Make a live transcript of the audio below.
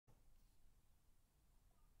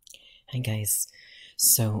Hi guys.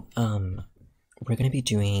 So we're gonna be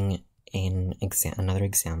doing another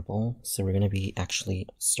example. So we're gonna be actually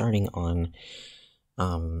starting on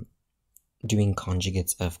doing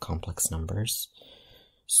conjugates of complex numbers.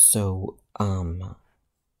 So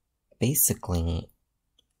basically,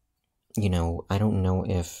 I don't know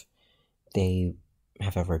if they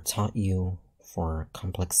have ever taught you for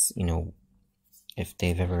complex, if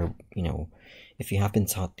they've ever, if you have been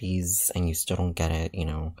taught these and you still don't get it,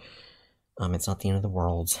 it's not the end of the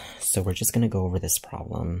world. So we're just gonna go over this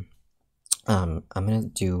problem. I'm gonna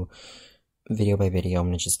do video by video. I'm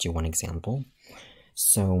gonna just do one example.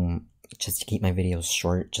 So just to keep my videos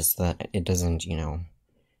short, just so that it doesn't,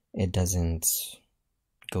 it doesn't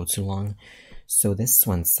go too long. So this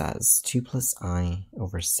one says 2 plus I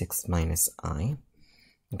over 6 minus I.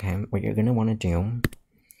 Okay, what you're gonna want to do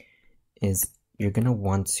is you're gonna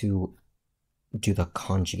want to do the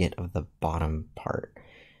conjugate of the bottom part.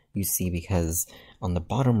 You see, because on the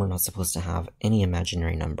bottom we're not supposed to have any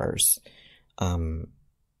imaginary numbers.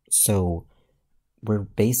 So you're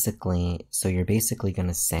basically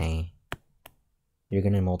gonna say you're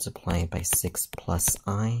gonna multiply by 6 plus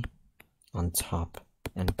I on top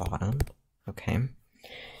and bottom, okay?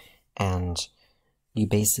 And you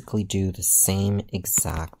basically do the same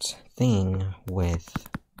exact thing with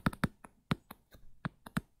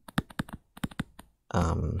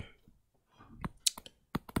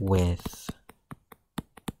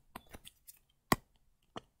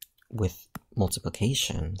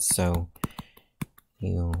multiplication. So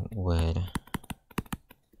you would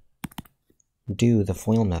do the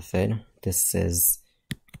FOIL method. This is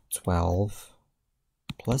 12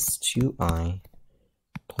 plus 2I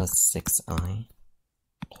plus 6I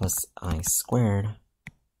plus I squared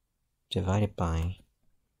divided by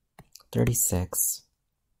 36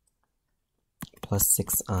 plus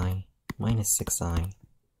 6I minus 6I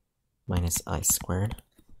minus I squared.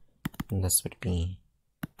 And this would be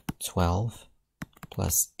 12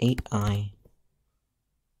 plus 8I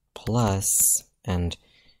plus, and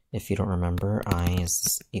if you don't remember, I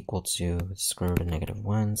is equal to the square root of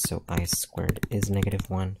 -1, so I squared is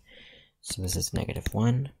 -1, so this is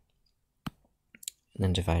 -1, and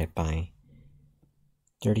then divided by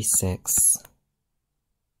 36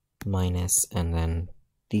 minus, and then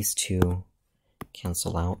these two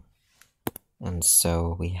cancel out, and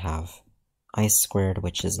so we have I squared,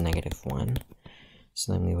 which is -1,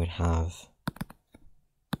 so then we would have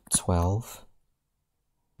 12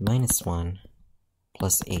 minus 1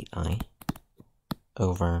 plus 8I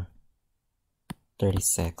over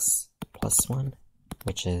 36 plus 1,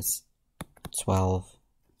 which is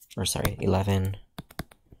 11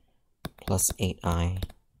 plus 8I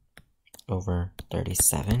over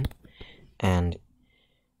 37. And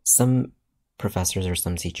some professors or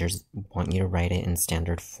some teachers want you to write it in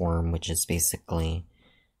standard form, which is basically,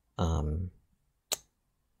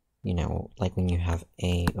 like when you have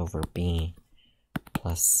A over B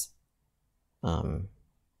plus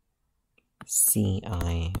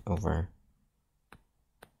CI over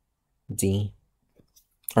D,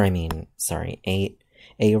 or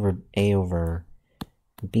A over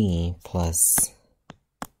B plus,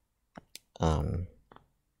 I'm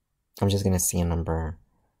just gonna see a number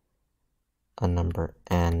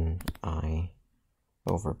NI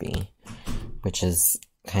over B, which is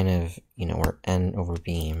kind of, or N over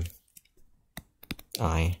B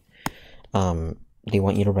I. They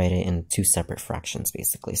want you to write it in two separate fractions,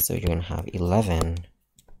 basically. So you're going to have 11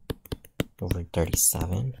 over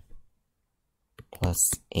 37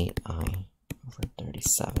 plus 8I over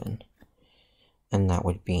 37. And that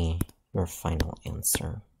would be your final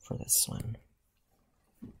answer for this one.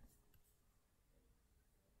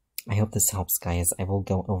 I hope this helps, guys. I will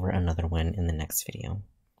go over another one in the next video.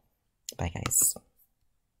 Bye, guys.